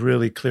sounds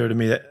really clear to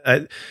me.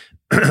 I've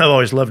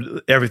always loved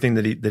everything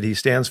that he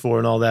stands for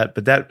and all that,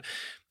 but that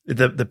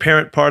the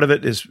parent part of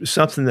it is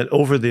something that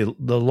over the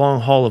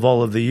long haul of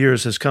all of the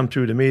years has come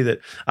through to me,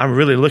 that I'm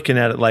really looking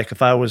at it like,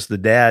 if I was the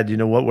dad,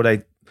 what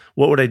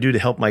would I do to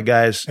help my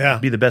guys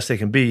be the best they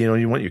can be?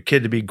 You want your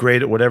kid to be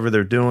great at whatever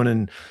they're doing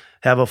and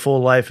have a full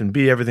life and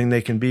be everything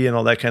they can be and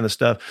all that kind of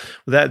stuff.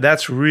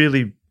 That's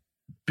really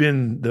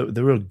been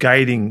the real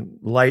guiding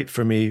light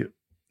for me.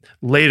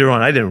 Later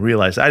on, I didn't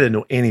realize I didn't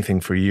know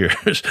anything for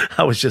years.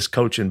 I was just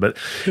coaching, but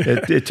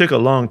it took a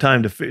long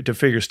time to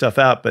figure stuff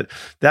out. But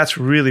that's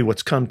really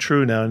what's come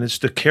true now, and it's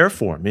to care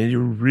for them. And you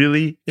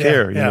really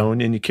care,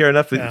 and you care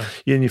enough that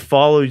and you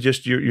follow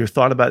just your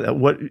thought about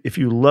what if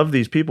you love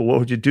these people, what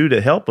would you do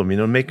to help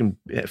them? Make them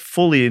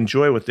fully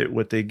enjoy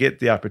what they get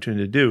the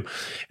opportunity to do.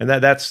 And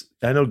that's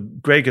I know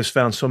Greg has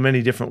found so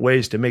many different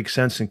ways to make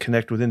sense and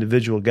connect with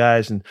individual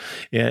guys, and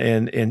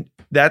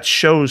that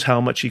shows how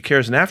much he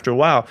cares. And after a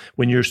while,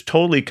 when you're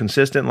totally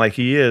consistent like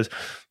he is,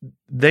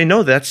 they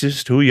know that's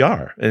just who you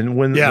are. And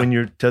when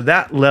you're to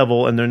that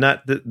level, and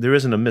there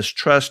isn't a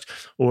mistrust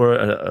or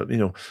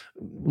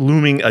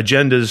looming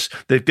agendas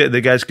that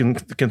the guys can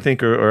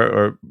think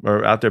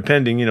are out there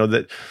pending,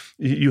 that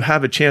you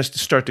have a chance to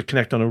start to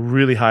connect on a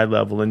really high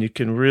level, and you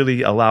can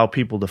really allow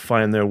people to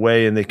find their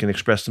way and they can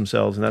express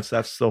themselves. And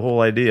that's the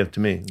whole idea to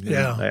me.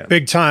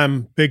 Big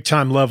time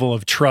level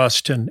of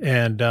trust, and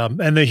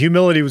the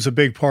humility was a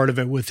big part of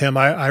it with him.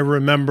 I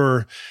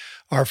remember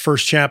our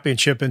first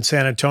championship in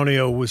San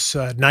Antonio was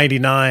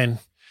 99,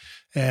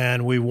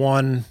 and we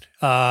won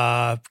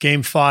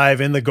Game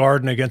 5 in the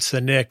Garden against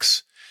the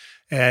Knicks.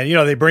 And,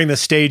 they bring the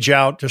stage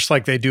out just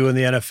like they do in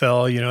the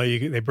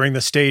NFL. They bring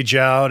the stage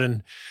out,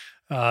 and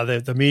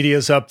the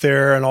media's up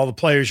there and all the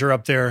players are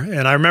up there.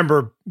 And I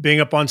remember being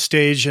up on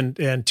stage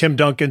and Tim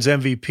Duncan's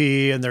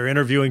MVP, and they're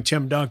interviewing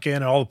Tim Duncan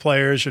and all the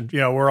players, and,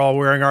 we're all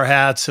wearing our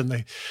hats and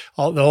the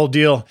whole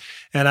deal.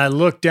 And I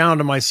looked down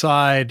to my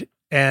side,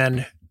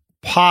 and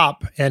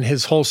Pop and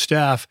his whole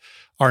staff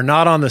are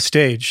not on the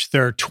stage.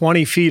 They're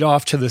 20 feet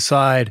off to the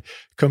side,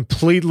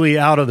 completely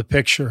out of the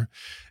picture.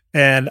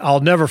 And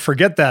I'll never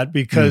forget that,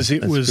 because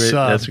it was great.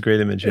 That's a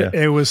great image. Yeah,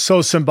 it was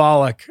so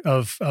symbolic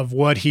of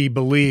what he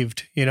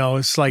believed.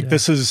 It's like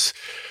this is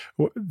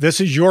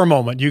your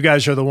moment. You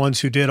guys are the ones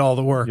who did all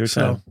the work. Your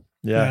time.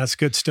 Yeah, that's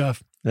good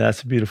stuff.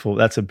 That's a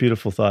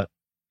beautiful thought.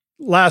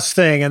 Last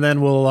thing, and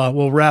then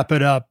we'll wrap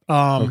it up.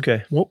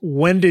 Okay.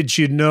 When did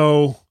you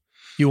know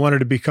you wanted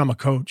to become a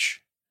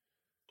coach?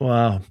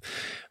 Wow,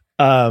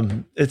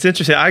 it's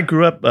interesting. I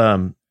grew up,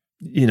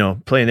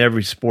 playing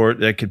every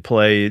sport I could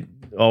play,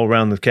 all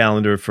around the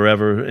calendar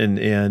forever,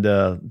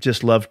 and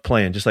just loved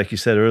playing. Just like you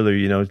said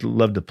earlier,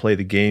 loved to play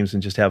the games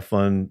and just have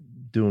fun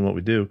doing what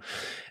we do.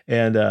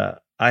 And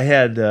I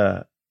had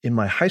in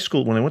my high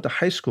school, when I went to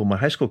high school, my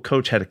high school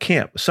coach had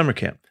a summer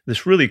camp,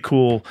 this really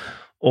cool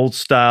old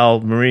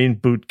style Marine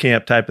boot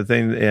camp type of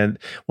thing. And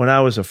when I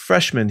was a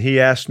freshman,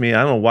 he asked me,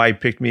 I don't know why he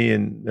picked me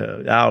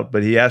out,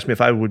 but he asked me if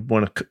I would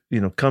want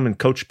to, come and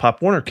coach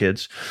Pop Warner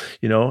kids,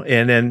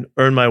 and then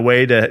earn my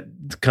way to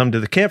come to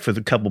the camp for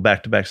the couple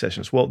back-to-back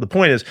sessions. Well, the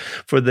point is,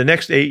 for the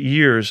next 8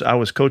 years, I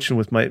was coaching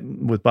with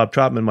Bob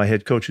Trotman, my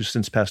head coach, who's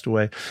since passed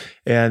away.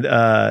 And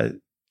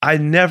I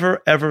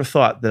never, ever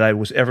thought that I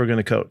was ever going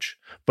to coach,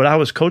 but I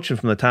was coaching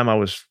from the time I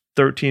was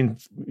 13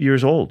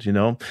 years old,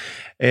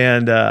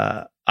 and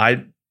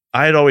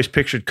I had always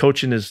pictured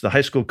coaching as the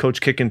high school coach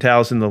kicking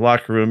towels in the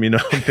locker room,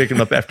 picking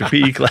them up after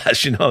PE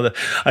class.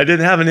 I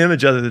didn't have an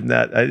image other than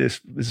that.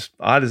 As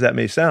odd as that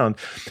may sound.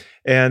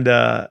 And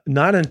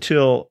not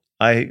until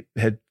I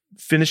had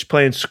finished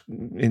playing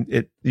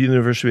at the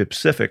University of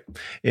Pacific,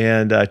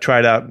 and I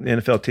tried out an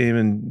NFL team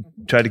and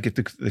tried to get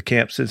the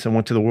camp since I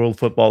went to the World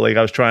Football League.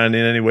 I was trying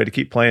in any way to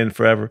keep playing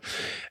forever.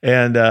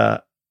 And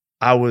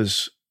I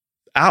was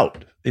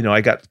out.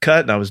 I got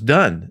cut and I was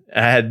done.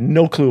 I had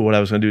no clue what I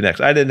was going to do next.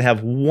 I didn't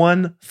have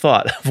one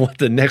thought of what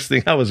the next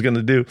thing I was going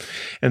to do.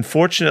 And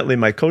fortunately,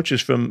 my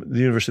coaches from the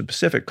University of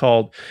Pacific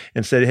called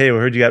and said, "Hey, we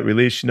heard you got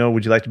released.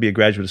 Would you like to be a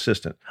graduate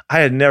assistant?" I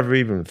had never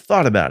even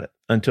thought about it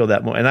until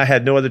that moment. And I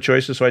had no other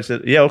choices. So I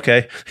said, yeah,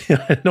 okay. I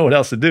didn't know what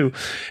else to do.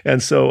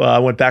 And so I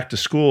went back to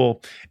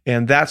school,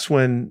 and that's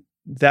when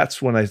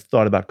I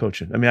thought about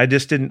coaching. I mean, I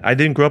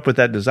didn't grow up with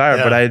that desire,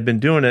 but I had been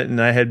doing it,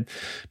 and I had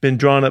been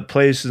drawing up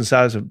plays since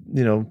I was,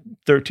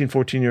 13,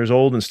 14 years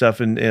old and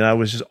stuff. And I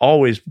was just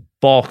always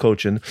ball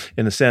coaching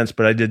in a sense,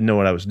 but I didn't know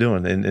what I was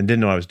doing and didn't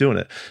know I was doing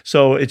it.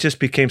 So it just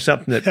became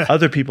something that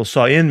other people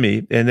saw in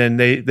me, and then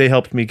they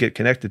helped me get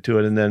connected to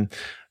it. And then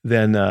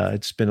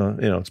it's been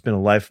a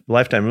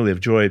lifetime really of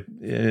joy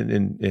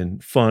in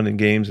fun and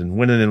games and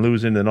winning and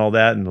losing and all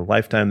that, and a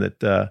lifetime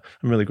that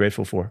I'm really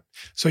grateful for.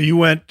 So you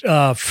went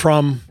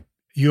from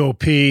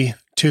UOP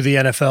to the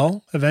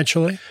NFL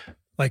eventually?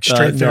 Like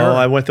straight there? No,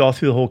 I went all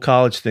through the whole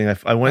college thing.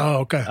 I went. Oh,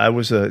 okay. I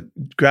was a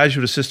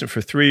graduate assistant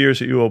for 3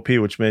 years at UOP,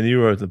 which meant you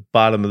were at the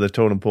bottom of the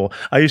totem pole.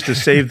 I used to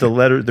save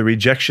the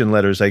rejection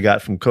letters I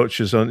got from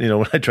coaches on,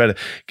 when I try to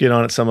get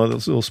on at some of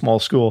those little small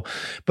school.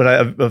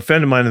 But a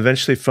friend of mine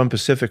eventually from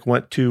Pacific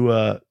went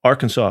to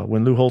Arkansas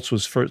when Lou Holtz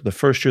was the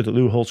first year that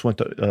Lou Holtz went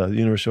to the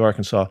University of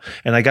Arkansas,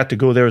 and I got to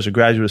go there as a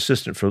graduate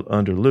assistant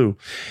under Lou,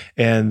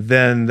 and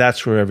then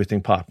that's where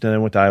everything popped. Then I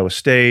went to Iowa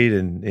State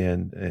and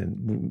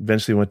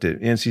eventually went to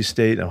NC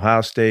State.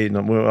 Ohio State,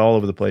 and we're all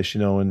over the place,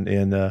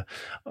 and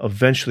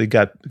eventually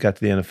got to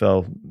the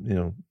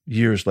NFL,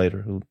 years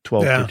later,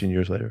 12, 13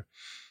 years later.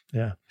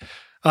 Yeah.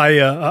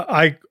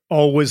 I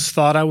always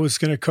thought I was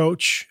going to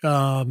coach.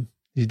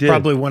 You did?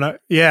 Probably when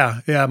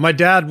my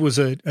dad was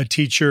a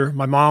teacher.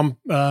 My mom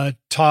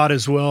taught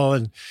as well,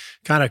 and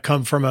kind of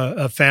come from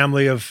a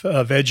family of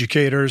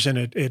educators, and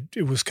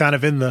it was kind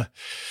of in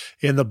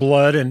the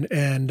blood,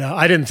 and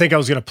I didn't think I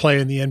was going to play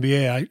in the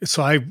NBA.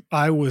 So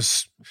I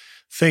was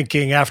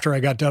thinking after I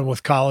got done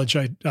with college,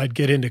 I'd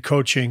get into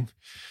coaching.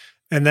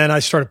 And then I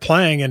started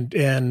playing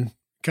and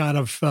kind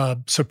of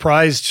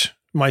surprised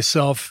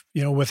myself,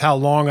 with how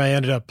long I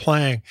ended up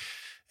playing.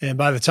 And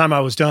by the time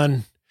I was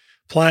done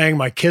playing,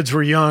 my kids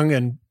were young.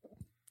 And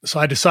so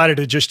I decided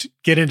to just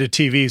get into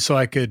TV so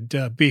I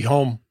could be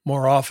home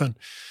more often.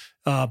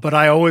 But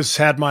I always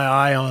had my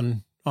eye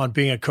on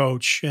being a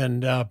coach.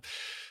 And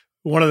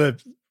one of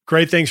the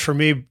great things for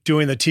me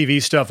doing the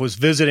TV stuff was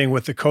visiting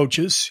with the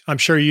coaches. I'm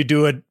sure you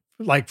do it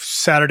like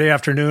Saturday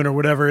afternoon or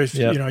whatever, if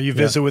you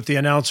visit with the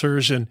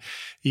announcers and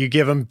you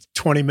give them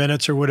 20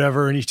 minutes or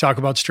whatever, and you talk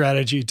about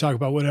strategy, you talk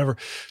about whatever.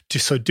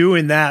 So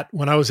doing that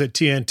when I was at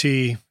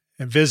TNT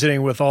and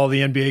visiting with all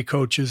the NBA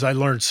coaches, I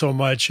learned so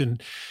much.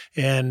 And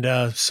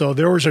so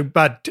there was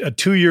about a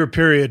 2-year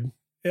period.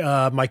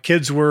 My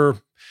kids were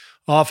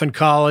off in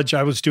college.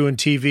 I was doing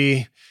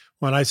TV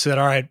when I said,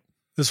 all right,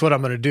 this is what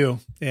I'm going to do.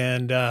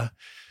 And, I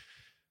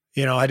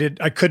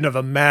couldn't have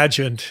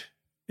imagined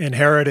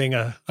inheriting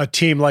a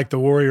team like the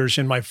Warriors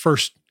in my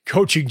first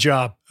coaching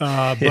job.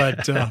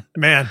 But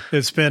man,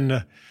 it's been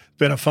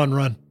a fun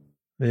run.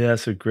 Yeah,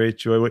 it's a great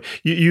joy.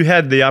 You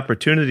had the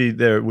opportunity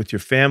there with your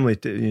family.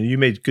 You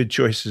made good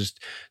choices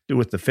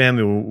with the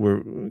family.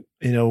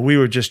 We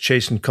were just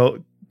chasing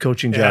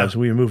coaching jobs.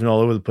 We were moving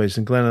all over the place.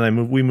 And Glenn and I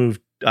we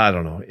moved, I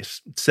don't know,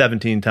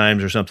 17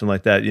 times or something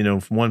like that,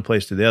 from one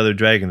place to the other,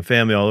 dragging the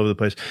family all over the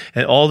place.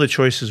 And all the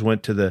choices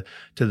went to the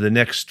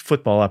next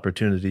football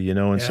opportunity,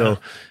 So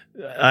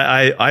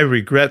I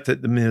regret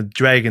that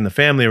dragging the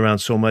family around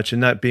so much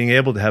and not being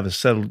able to have a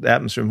settled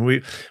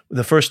atmosphere.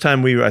 The first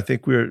time I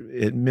think we were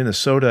in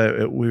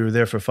Minnesota. We were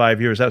there for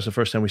 5 years. That was the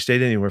first time we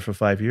stayed anywhere for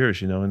 5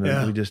 years. And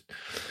then we just,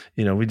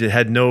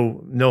 had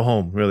no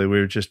home really. We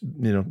were just,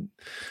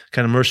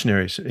 kind of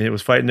mercenaries. It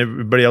was fighting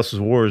everybody else's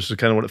wars. Is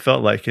kind of what it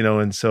felt like,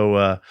 And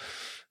so,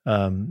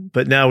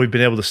 but now we've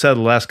been able to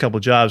settle the last couple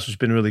of jobs, which has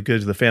been really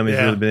good. The family's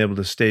really been able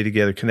to stay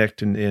together,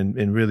 connect,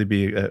 and really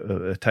be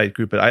a tight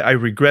group. But I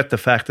regret the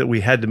fact that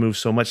we had to move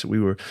so much that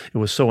it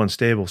was so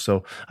unstable.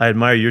 So I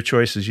admire your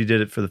choices. You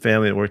did it for the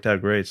family. It worked out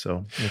great.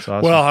 So it's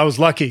awesome. Well, I was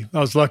lucky.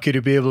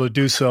 to be able to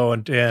do so.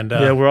 And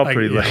we're all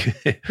pretty lucky.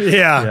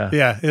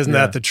 Yeah. Isn't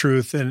that the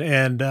truth?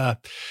 And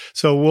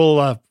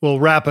so we'll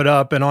wrap it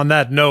up. And on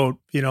that note,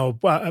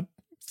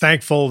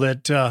 thankful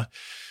that,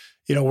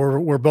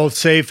 we're both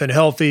safe and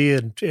healthy,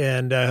 and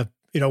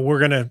we're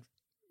going to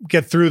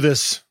get through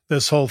this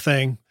whole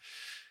thing,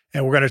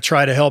 and we're going to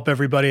try to help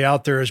everybody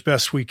out there as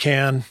best we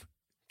can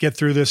get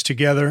through this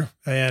together.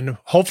 And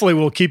hopefully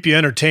we'll keep you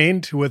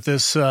entertained with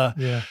this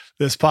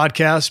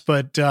podcast,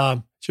 but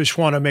just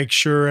want to make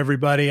sure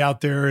everybody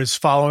out there is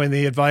following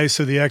the advice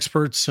of the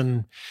experts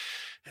and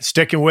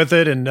sticking with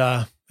it, and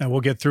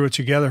we'll get through it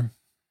together.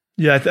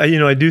 Yeah.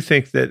 I do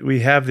think that we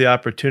have the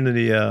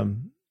opportunity,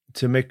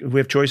 we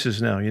have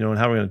choices now, and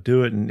how we're going to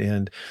do it.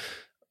 And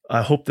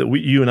I hope that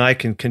you and I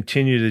can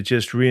continue to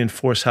just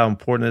reinforce how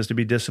important it is to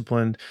be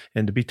disciplined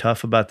and to be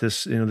tough about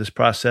this, this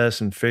process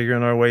and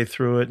figuring our way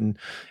through it. And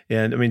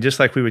I mean, just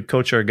like we would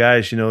coach our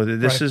guys,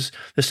 this is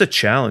a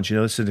challenge,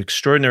 it's an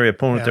extraordinary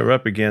opponent that we're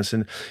up against,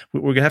 and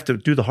we're going to have to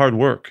do the hard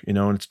work, and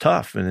it's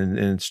tough and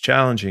it's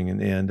challenging.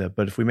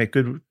 But if we make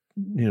good,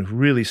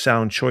 really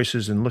sound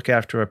choices and look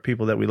after our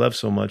people that we love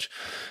so much,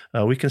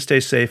 we can stay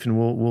safe, and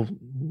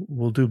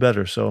we'll do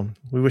better. So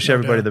we wish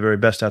everybody the very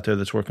best out there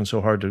that's working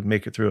so hard to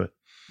make it through it.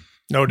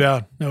 No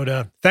doubt.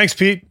 Thanks,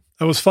 Pete.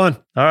 That was fun.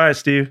 All right,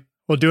 Steve.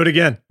 We'll do it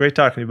again. Great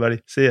talking to you,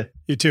 buddy. See ya.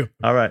 You too.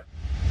 All right.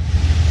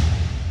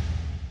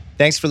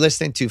 Thanks for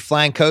listening to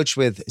Flying Coach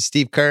with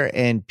Steve Kerr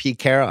and Pete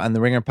Carroll on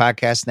the Ringer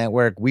Podcast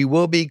Network. We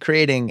will be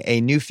creating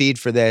a new feed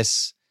for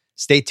this.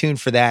 Stay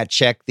tuned for that.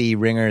 Check the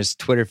Ringer's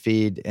Twitter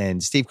feed,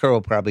 and Steve Kerr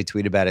will probably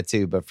tweet about it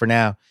too. But for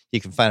now,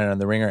 you can find it on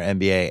the Ringer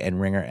NBA and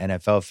Ringer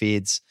NFL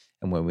feeds.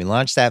 And when we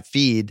launch that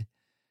feed,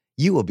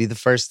 you will be the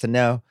first to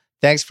know.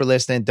 Thanks for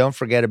listening. Don't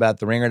forget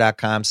about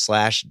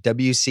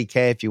theringer.com/WCK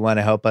if you want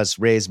to help us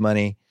raise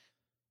money.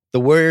 The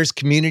Warriors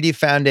Community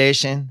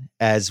Foundation,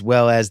 as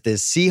well as the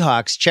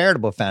Seahawks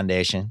Charitable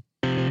Foundation,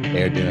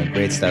 they are doing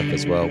great stuff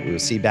as well. We will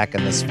see you back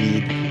on this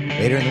feed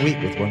later in the week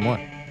with one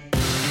more.